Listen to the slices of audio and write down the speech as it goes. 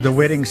The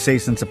wedding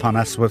season's upon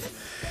us, with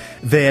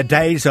their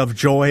days of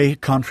joy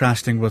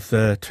contrasting with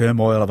the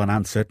turmoil of an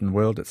uncertain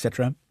world,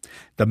 etc.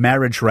 The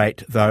marriage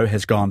rate, though,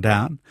 has gone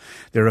down.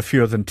 There are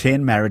fewer than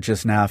 10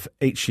 marriages now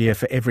each year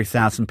for every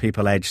 1,000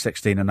 people aged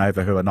 16 and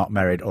over who are not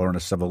married or in a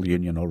civil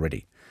union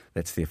already.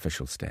 That's the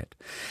official stat.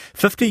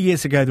 50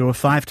 years ago, there were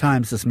 5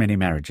 times as many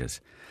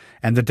marriages.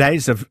 And the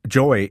days of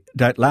joy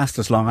don't last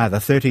as long either,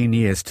 13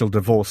 years till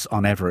divorce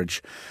on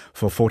average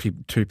for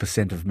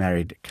 42% of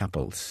married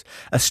couples.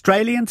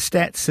 Australian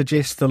stats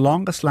suggest the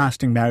longest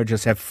lasting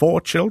marriages have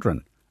 4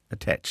 children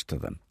attached to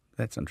them.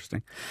 That's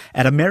interesting.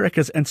 At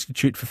America's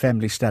Institute for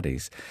Family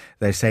Studies,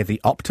 they say the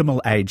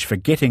optimal age for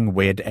getting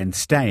wed and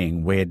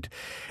staying wed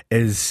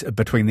is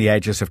between the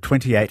ages of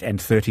 28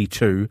 and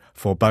 32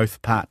 for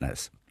both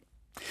partners.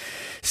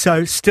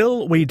 So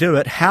still we do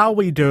it. How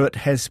we do it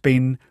has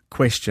been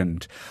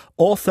questioned.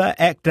 Author,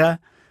 actor,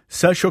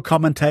 social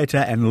commentator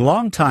and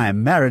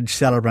long-time marriage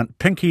celebrant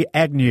Pinky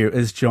Agnew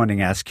is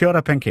joining us. Kia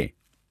ora, Pinky.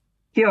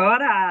 Kia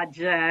ora,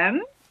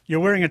 Jim. You're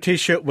wearing a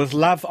T-shirt with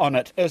love on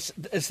it. Is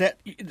that,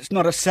 it's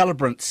not a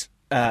celebrant's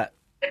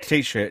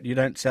T-shirt. You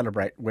don't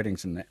celebrate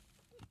weddings in that.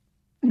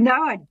 No,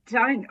 I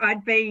don't.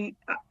 I'd be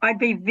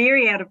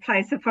very out of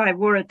place if I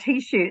wore a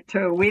T-shirt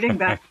to a wedding,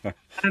 but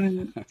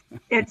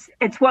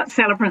it's what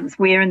celebrants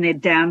wear in their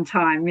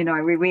downtime. You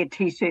know, we wear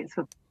T-shirts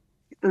with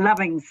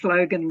loving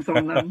slogans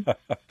on them.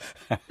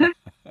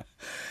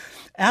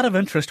 Out of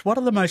interest, what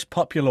are the most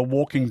popular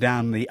walking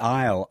down the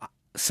aisle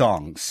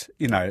songs,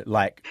 you know,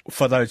 like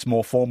for those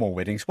more formal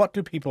weddings? What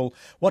do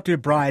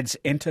brides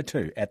enter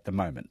to at the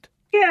moment?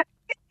 Yeah,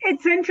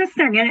 it's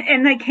interesting,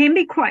 and they can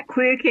be quite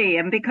quirky,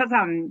 and because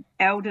I'm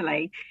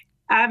elderly,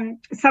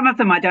 some of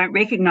them I don't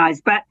recognise,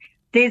 but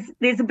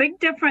there's a big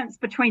difference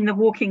between the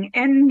walking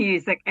in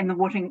music and the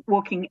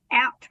walking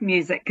out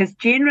music, because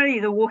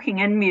generally the walking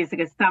in music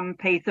is some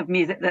piece of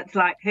music that's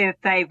like her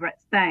favourite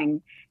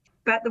thing.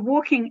 But the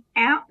walking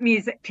out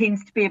music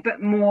tends to be a bit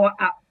more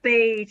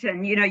upbeat,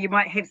 and, you know, you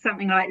might have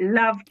something like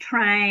Love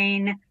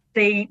Train.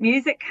 The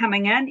music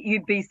coming in,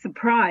 you'd be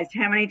surprised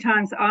how many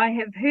times I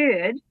have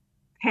heard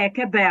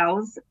Packer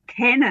Bell's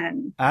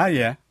Cannon. Ah,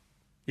 yeah.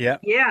 Yeah.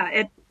 Yeah,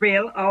 it's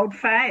real old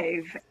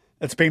fave.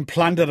 It's been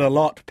plundered a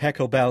lot,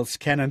 Packer Bell's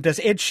Cannon. Does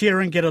Ed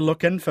Sheeran get a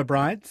look in for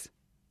brides?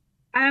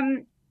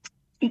 I'm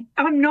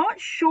not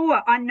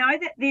sure. I know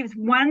that there's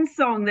one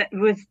song that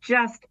was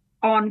just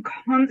on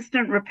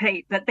constant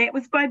repeat, but that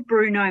was by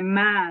Bruno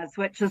Mars,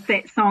 which is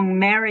that song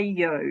Marry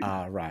You.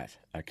 Ah, right.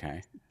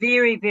 Okay.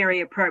 Very,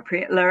 very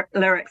appropriate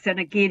lyrics, and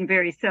again,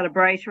 very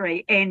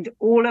celebratory. And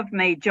All of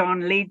Me,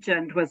 John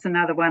Legend was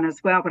another one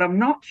as well, but I'm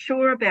not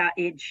sure about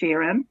Ed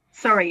Sheeran.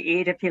 Sorry,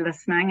 Ed, if you're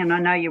listening, and I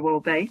know you will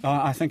be. Oh,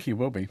 I think you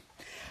will be.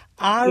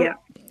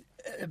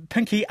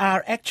 Pinky,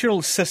 are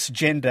actual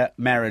cisgender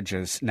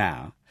marriages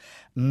now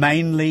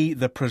mainly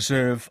the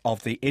preserve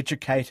of the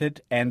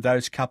educated and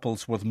those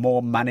couples with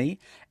more money,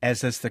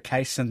 as is the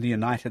case in the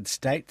United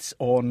States,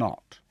 or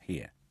not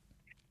here?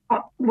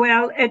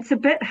 Well, it's a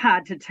bit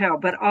hard to tell,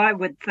 but I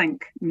would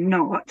think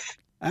not.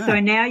 Ah.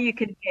 So now you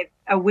can have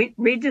a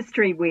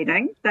registry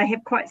wedding. They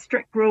have quite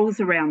strict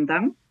rules around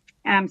them.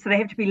 So they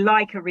have to be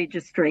like a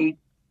registry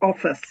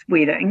office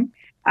wedding.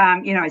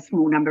 You know, a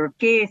small number of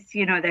guests,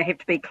 you know, they have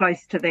to be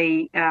close to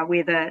the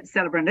where the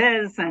celebrant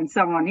is and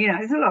so on. You know,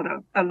 there's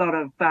a lot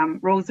of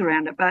rules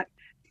around it. But,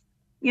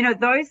 you know,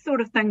 those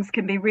sort of things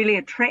can be really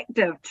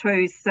attractive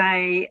to,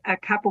 say, a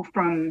couple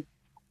from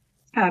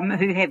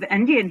who have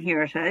Indian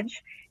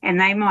heritage,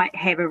 and they might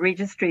have a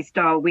registry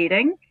style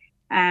wedding,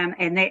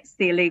 and that's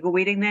their legal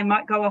wedding. They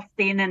might go off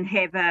then and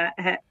have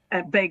a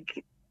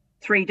big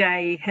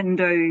 3-day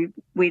Hindu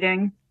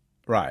wedding.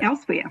 Right.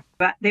 Elsewhere.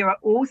 But there are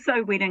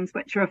also weddings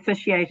which are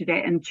officiated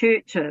at in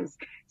churches.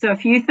 So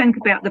if you think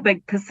about the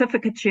big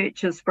Pacifica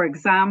churches, for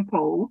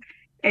example,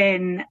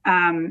 in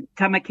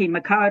Tamaki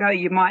Makaurau,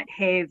 you might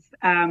have,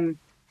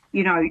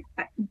 you know,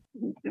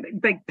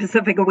 big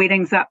Pacifica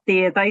weddings up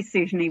there. They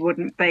certainly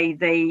wouldn't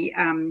be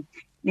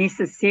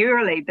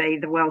necessarily be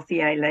the wealthy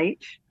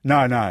elite.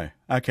 No.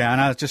 Okay, and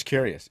I was just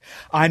curious.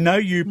 I know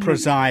you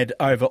preside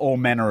over all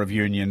manner of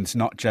unions,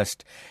 not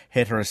just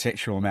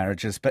heterosexual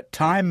marriages, but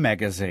Time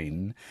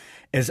magazine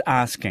is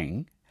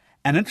asking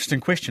an interesting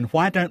question.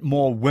 Why don't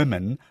more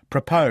women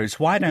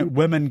propose? Why don't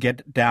women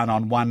get down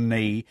on one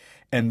knee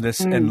in this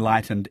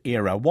enlightened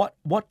era?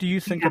 What do you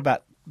think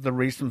about the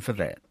reason for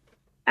that?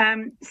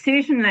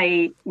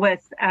 Certainly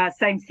with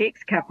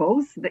same-sex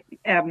couples,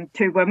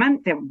 2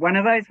 women, one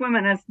of those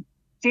women is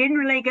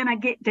generally going to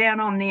get down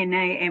on their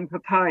knee and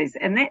propose.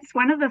 And that's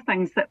one of the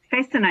things that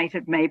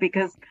fascinated me,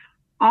 because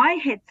I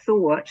had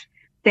thought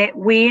that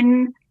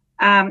when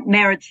the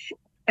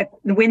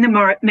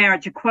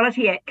Marriage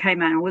Equality Act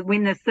came in, or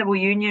when the Civil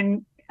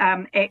Union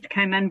Act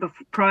came in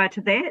prior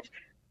to that,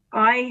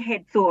 I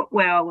had thought,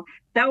 well,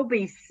 they'll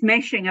be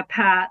smashing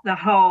apart the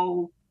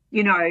whole,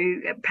 you know,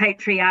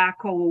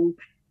 patriarchal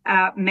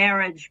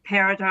marriage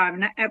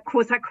paradigm. And of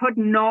course, I could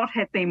not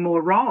have been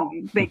more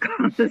wrong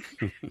because,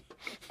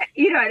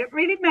 it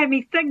really made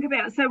me think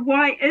about, so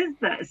why is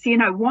this?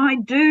 Why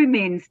do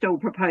men still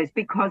propose?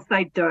 Because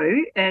they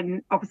do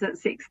in opposite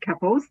sex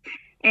couples,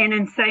 and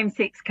in same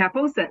sex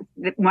couples, that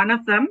one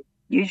of them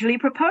usually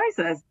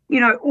proposes.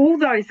 All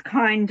those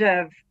kind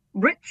of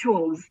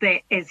rituals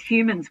that as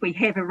humans we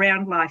have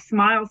around life's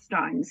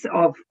milestones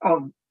of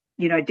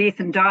death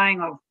and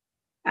dying, of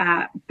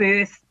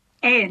birth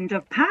and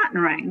of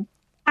partnering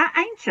are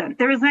ancient.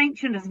 They're as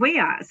ancient as we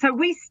are. So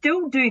we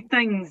still do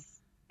things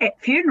at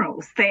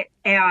funerals that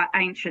our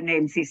ancient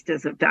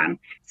ancestors have done.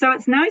 So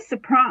it's no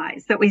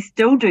surprise that we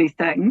still do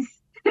things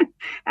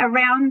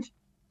around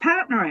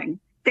partnering.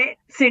 That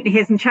certainly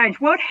hasn't changed.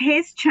 What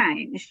has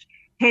changed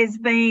has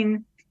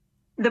been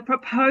the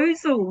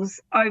proposals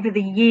over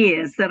the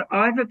years that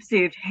I've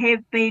observed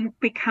have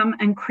become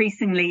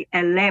increasingly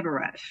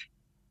elaborate.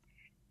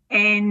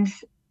 And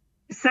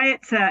say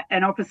it's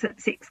an opposite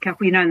sex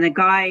couple, and the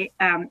guy,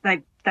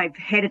 they've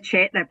had a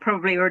chat, they've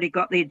probably already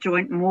got their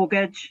joint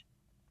mortgage.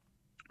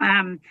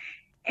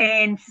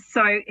 And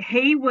so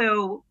he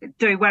will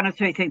do one of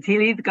two things.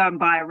 He'll either go and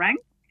buy a ring,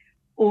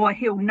 or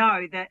he'll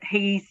know that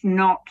he's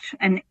not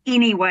in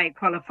any way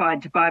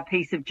qualified to buy a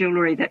piece of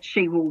jewellery that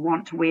she will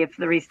want to wear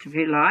for the rest of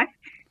her life.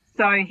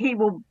 So he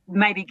will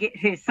maybe get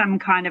her some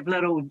kind of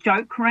little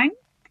joke ring,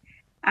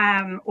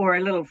 or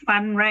a little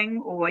fun ring,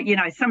 or,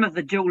 some of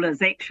the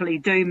jewellers actually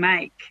do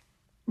make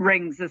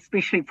rings,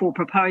 especially for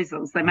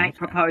proposals. They make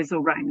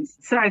proposal rings.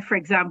 So, for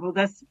example,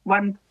 this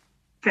one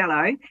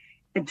fellow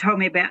had told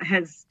me about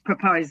his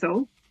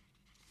proposal.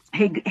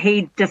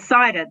 He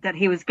decided that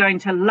he was going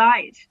to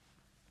light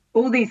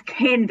all these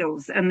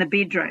candles in the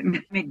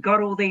bedroom. He'd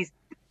got all these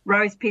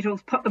rose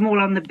petals, put them all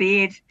on the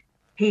bed.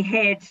 He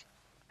had,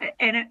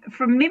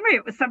 from memory,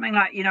 it was something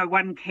like,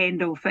 one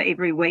candle for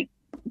every week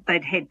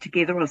they'd had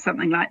together or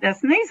something like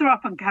this. And these are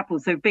often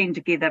couples who've been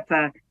together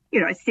for,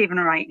 7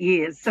 or 8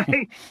 years. So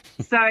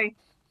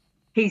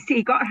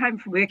he got home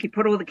from work, he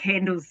put all the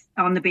candles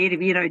on the bed,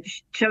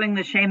 chilling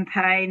the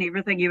champagne,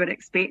 everything you would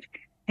expect.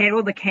 Had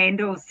all the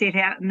candles set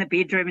out in the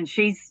bedroom, and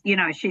she's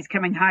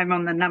coming home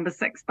on the number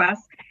 6 bus.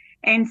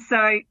 And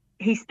so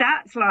he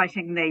starts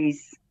lighting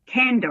these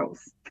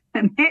candles.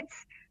 And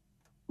that's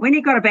when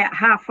he got about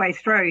halfway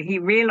through, he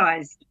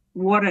realised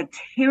what a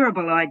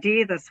terrible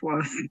idea this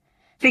was.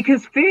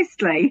 Because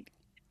firstly,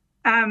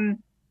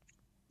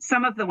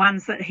 some of the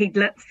ones that he'd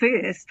lit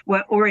first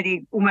were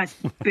already almost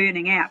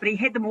burning out, but he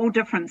had them all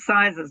different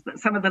sizes, but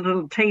some of the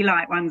little tea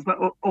light ones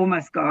were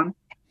almost gone.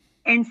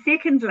 And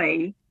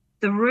secondly,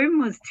 the room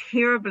was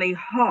terribly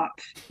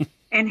hot,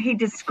 and he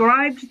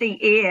described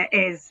the air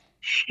as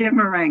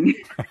shimmering.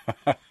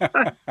 You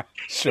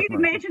can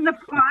imagine the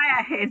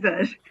fire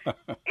hazard.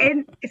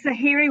 And so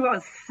here he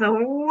was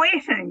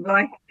sweating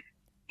like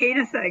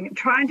anything,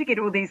 trying to get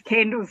all these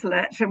candles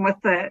lit, and with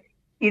the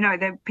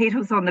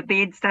petals on the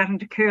bed starting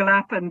to curl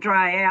up and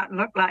dry out and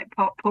look like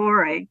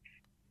potpourri.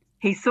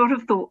 He sort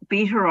of thought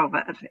better of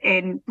it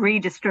and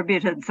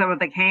redistributed some of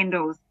the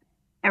candles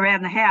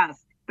around the house.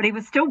 But he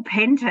was still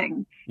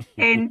panting.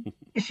 And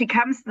she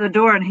comes to the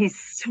door and he's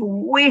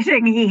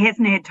sweating. He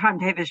hasn't had time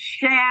to have a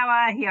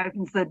shower. He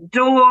opens the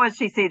door.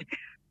 She said,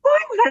 "Why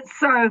is it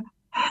so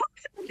hot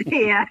in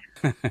here?"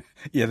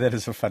 Yeah, that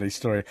is a funny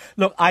story.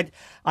 Look,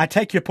 I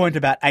take your point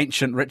about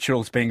ancient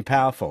rituals being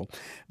powerful,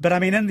 but I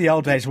mean, in the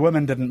old days,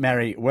 women didn't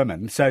marry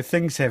women, so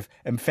things have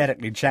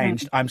emphatically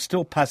changed. I'm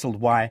still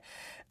puzzled why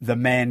the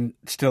man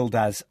still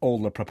does all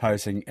the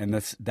proposing in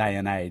this day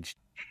and age.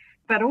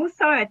 But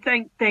also, I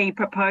think the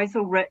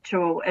proposal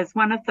ritual is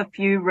one of the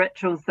few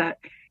rituals that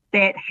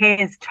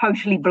has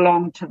totally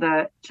belonged to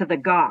the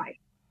guy.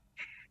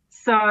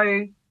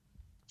 So,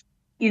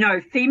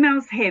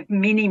 females have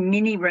many,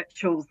 many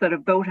rituals that are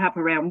built up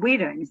around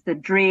weddings, the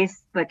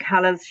dress, the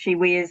colours she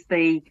wears,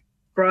 the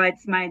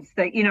bridesmaids,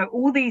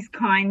 all these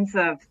kinds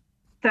of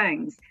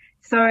things.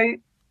 So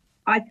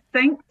I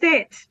think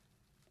that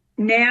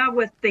now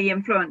with the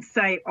influence,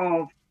 say,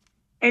 of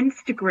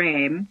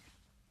Instagram,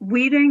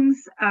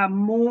 weddings are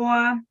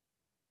more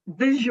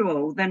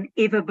visual than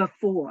ever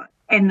before.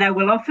 And they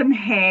will often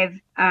have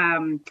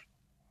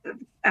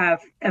a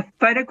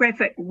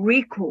photographic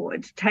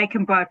record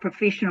taken by a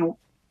professional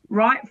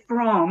right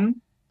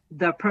from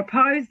the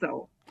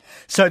proposal.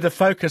 So the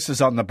focus is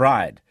on the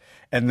bride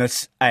in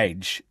this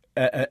age,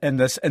 in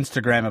this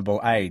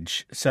Instagrammable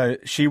age. So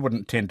she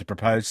wouldn't tend to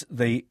propose.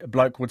 The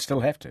bloke would still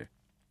have to.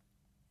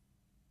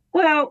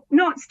 Well,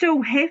 not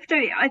still have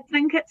to. I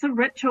think it's a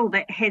ritual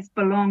that has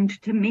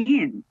belonged to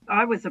men.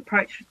 I was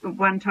approached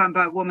one time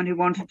by a woman who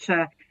wanted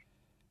to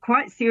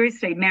quite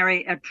seriously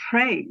marry a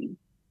tree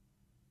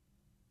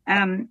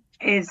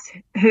as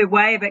her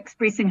way of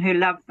expressing her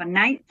love for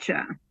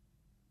nature.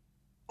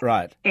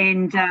 Right.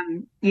 And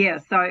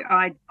so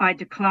I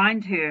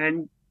declined her,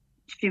 and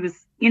she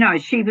was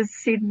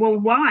said, "Well,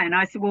 why?" And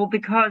I said, "Well,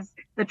 because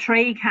the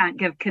tree can't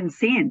give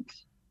consent."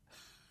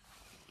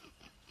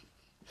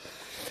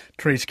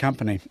 Tree's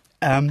company.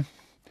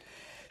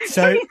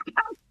 So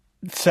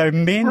So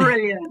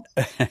Brilliant.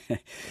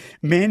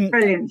 men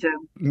Brilliant,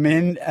 Jim.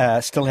 Men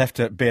still have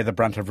to bear the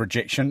brunt of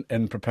rejection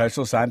in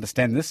proposals. I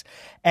understand this.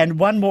 And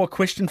one more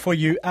question for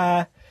you.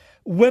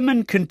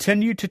 Women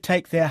continue to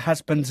take their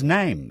husbands'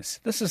 names.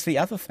 This is the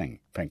other thing,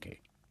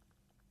 Pinky.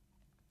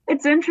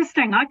 It's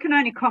interesting. I can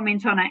only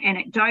comment on it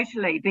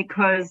anecdotally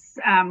because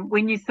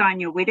when you sign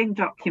your wedding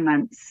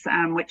documents,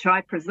 which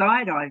I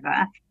preside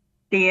over,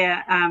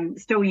 they're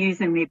still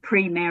using their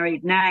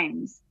pre-married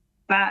names.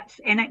 But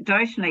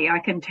anecdotally, I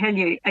can tell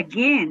you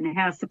again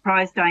how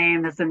surprised I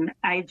am as an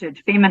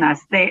aged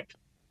feminist that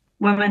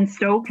women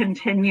still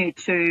continue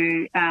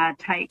to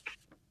take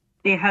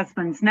their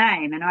husband's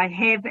name. And I've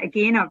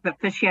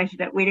officiated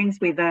at weddings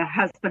where the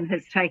husband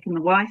has taken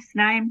the wife's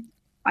name.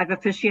 I've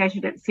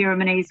officiated at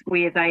ceremonies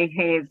where they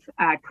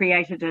have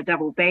created a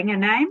double banger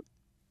name.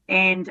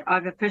 And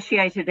I've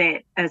officiated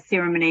at a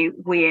ceremony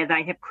where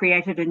they have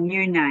created a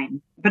new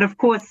name. But of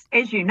course,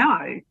 as you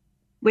know,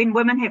 when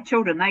women have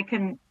children,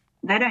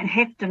 they don't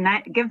have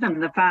to give them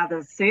the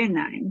father's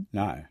surname.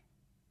 No.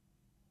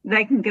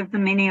 They can give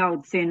them any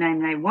old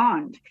surname they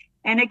want.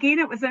 And again,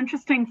 it was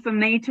interesting for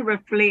me to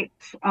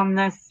reflect on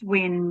this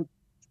when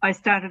I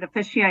started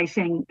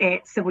officiating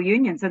at civil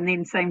unions and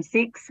then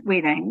same-sex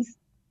weddings,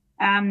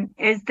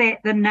 is that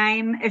the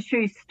name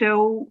issue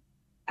still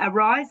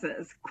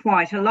arises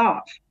quite a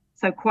lot.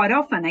 So quite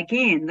often,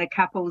 again, the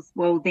couples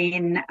will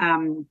then,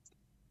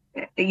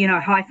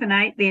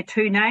 hyphenate their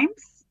two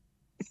names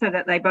so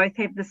that they both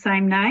have the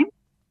same name.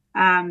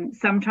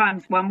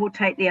 Sometimes one will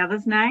take the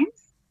other's names.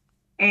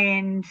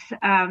 And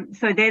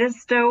so that is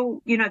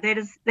still,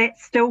 that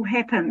still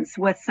happens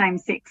with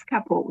same-sex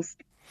couples.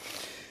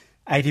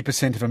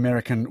 80% of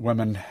American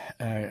women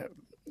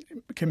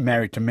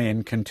married to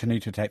men continue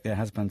to take their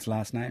husbands'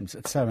 last names.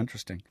 It's so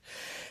interesting.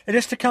 And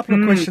just a couple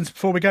of questions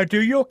before we go.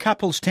 Do your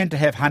couples tend to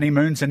have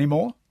honeymoons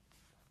anymore?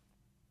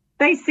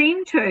 They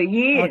seem to,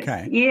 yes.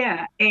 Okay.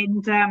 Yeah.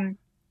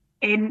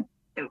 And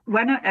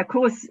of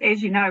course,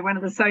 as you know, one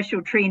of the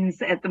social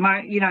trends at the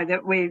moment,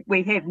 that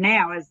we have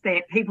now is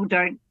that people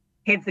don't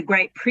have the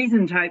great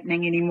present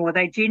opening anymore.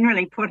 They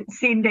generally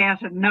send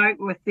out a note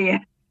with their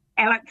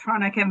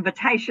electronic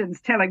invitations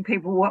telling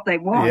people what they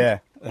want. Yeah,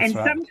 and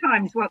right.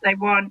 Sometimes what they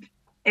want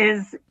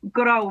is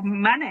good old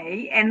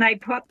money, and they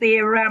put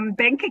their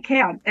bank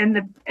account in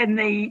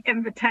the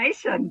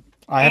invitation.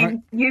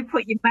 And you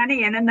put your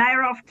money in, and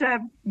they're off to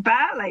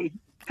Bali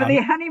for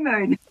their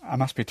honeymoon. I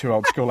must be too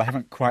old school. I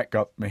haven't quite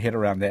got my head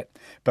around that,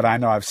 but I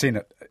know I've seen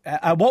it.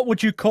 What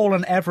would you call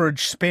an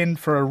average spend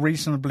for a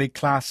reasonably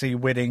classy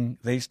wedding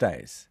these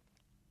days?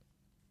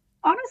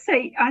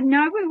 Honestly, I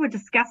know we were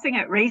discussing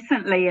it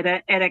recently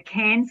at a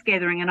Cairns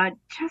gathering, and I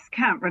just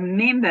can't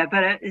remember,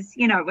 but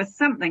it was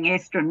something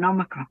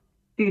astronomical,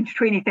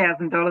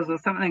 $20,000 or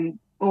something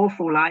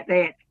awful like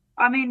that.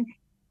 I mean,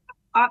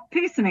 I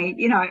personally,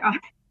 I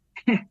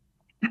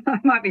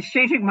might be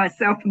shooting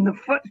myself in the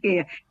foot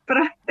here, but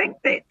I think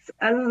that's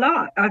a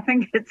lot. I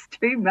think it's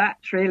too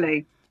much,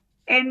 really.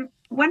 And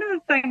one of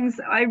the things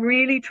I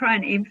really try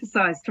and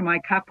emphasize to my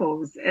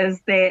couples is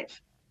that,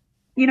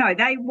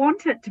 they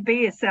want it to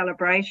be a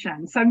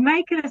celebration. So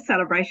make it a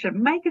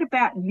celebration. Make it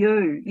about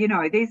you.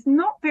 There's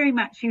not very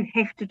much you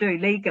have to do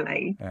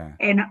legally. Yeah.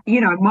 And,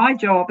 my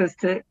job is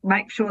to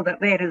make sure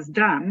that is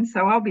done.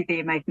 So I'll be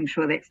there making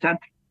sure that's done.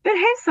 But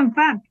have some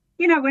fun.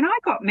 When I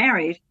got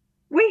married,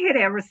 we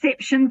had our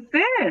reception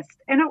first,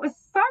 and it was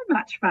so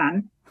much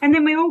fun. And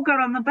then we all got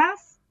on the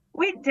bus,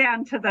 went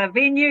down to the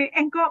venue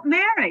and got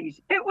married.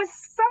 It was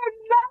so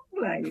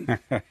lovely.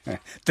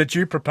 Did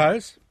you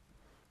propose?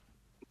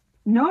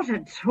 Not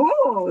at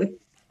all.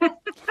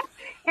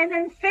 And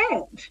in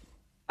fact,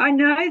 I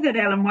know that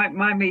Alan won't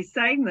mind me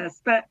saying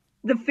this, but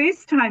the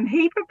first time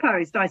he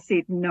proposed, I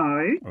said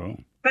no. Oh.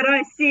 But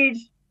I said,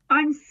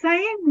 I'm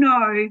saying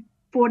no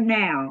for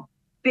now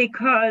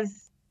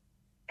because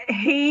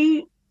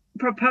he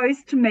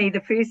proposed to me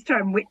the first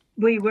time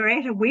we were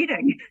at a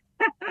wedding.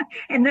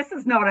 And this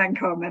is not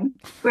uncommon.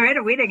 We're at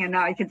a wedding and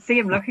I could see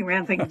him looking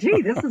around thinking,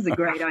 gee, this is a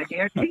great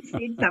idea. And he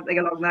said something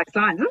along those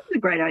lines. This is a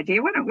great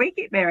idea. Why don't we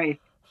get married?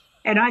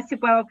 And I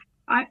said, well,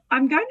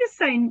 I'm going to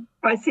say,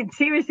 I said,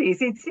 seriously? He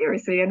said,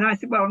 seriously. And I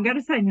said, well, I'm going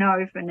to say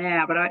no for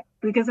now,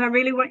 because I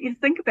really want you to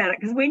think about it.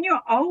 Because when you're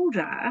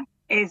older,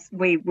 as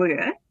we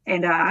were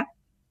and are,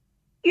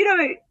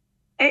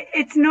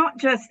 it's not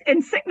just,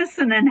 in sickness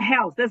and in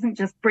health isn't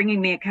just bringing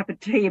me a cup of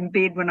tea in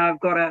bed when I've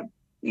got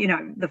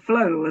the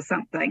flu or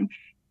something.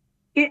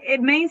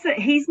 It means that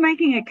he's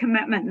making a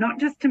commitment,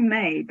 not just to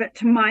me, but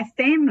to my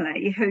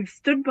family who've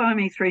stood by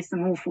me through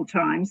some awful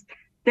times,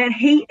 that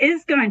he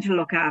is going to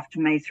look after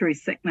me through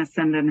sickness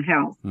and in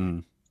health.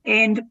 Mm.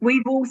 And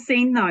we've all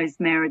seen those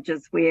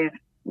marriages where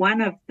one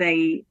of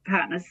the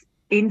partners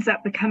ends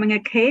up becoming a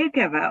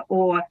caregiver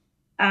or,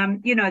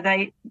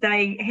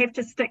 they have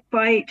to stick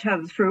by each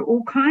other through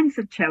all kinds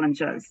of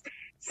challenges.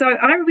 So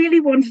I really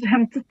wanted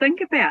him to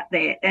think about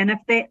that. And if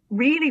that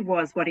really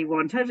was what he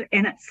wanted,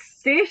 and it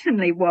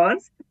certainly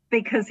was,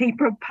 because he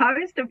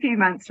proposed a few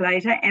months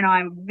later and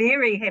I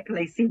very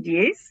happily said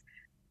yes,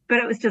 but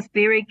it was just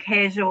very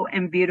casual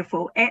and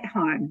beautiful at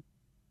home.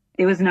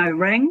 There was no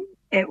ring.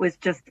 It was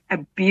just a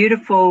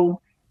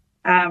beautiful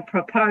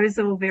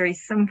proposal, very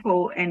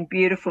simple and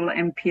beautiful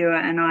and pure.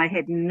 And I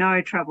had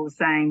no trouble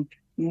saying,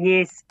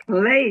 yes,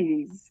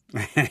 please.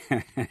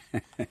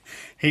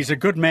 He's a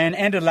good man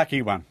and a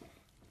lucky one.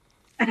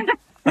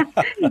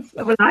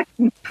 Well, I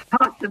can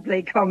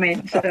possibly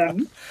comment.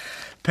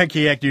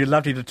 Pinky Agnew,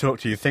 lovely to talk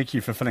to you. Thank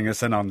you for filling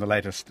us in on the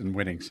latest in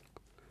weddings.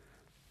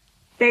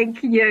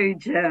 Thank you,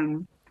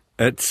 Jim.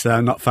 It's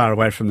not far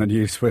away from the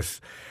news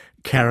with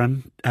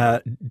Karen.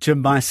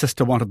 Jim, my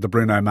sister wanted the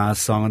Bruno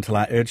Mars song until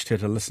I urged her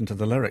to listen to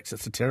the lyrics.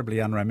 It's a terribly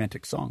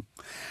unromantic song.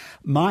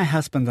 My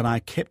husband and I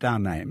kept our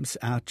names.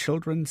 Our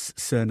children's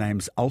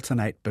surnames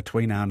alternate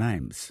between our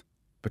names.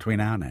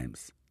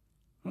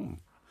 Oh, I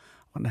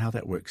wonder how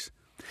that works.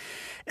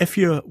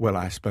 Well,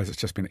 I suppose it's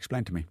just been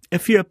explained to me.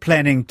 If you're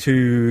planning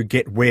to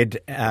get wed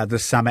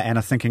this summer and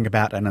are thinking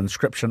about an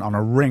inscription on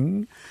a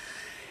ring,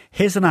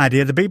 here's an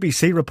idea. The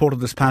BBC reported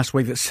this past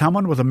week that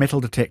someone with a metal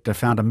detector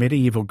found a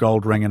medieval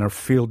gold ring in a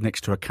field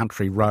next to a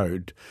country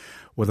road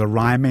with a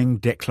rhyming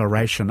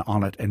declaration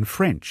on it in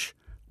French,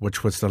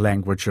 which was the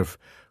language of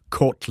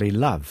courtly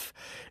love.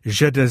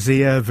 Je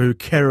désire vous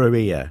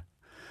queruer,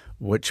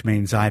 which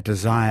means I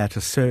desire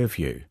to serve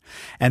you.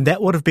 And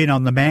that would have been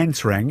on the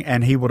man's ring,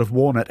 and he would have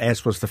worn it,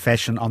 as was the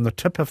fashion, on the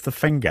tip of the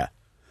finger.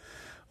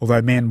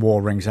 Although men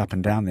wore rings up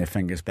and down their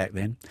fingers back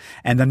then.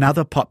 And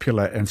another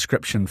popular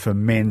inscription for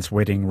men's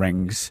wedding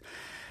rings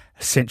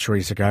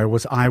centuries ago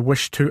was, I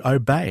wish to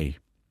obey.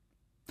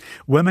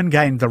 Women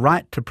gained the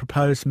right to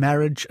propose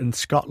marriage in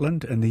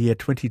Scotland in the year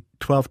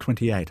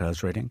 1228, I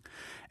was reading,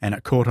 and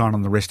it caught on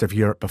in the rest of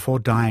Europe before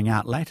dying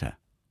out later,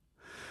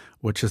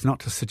 which is not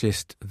to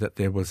suggest that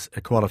there was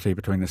equality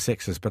between the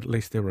sexes, but at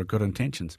least there were good intentions.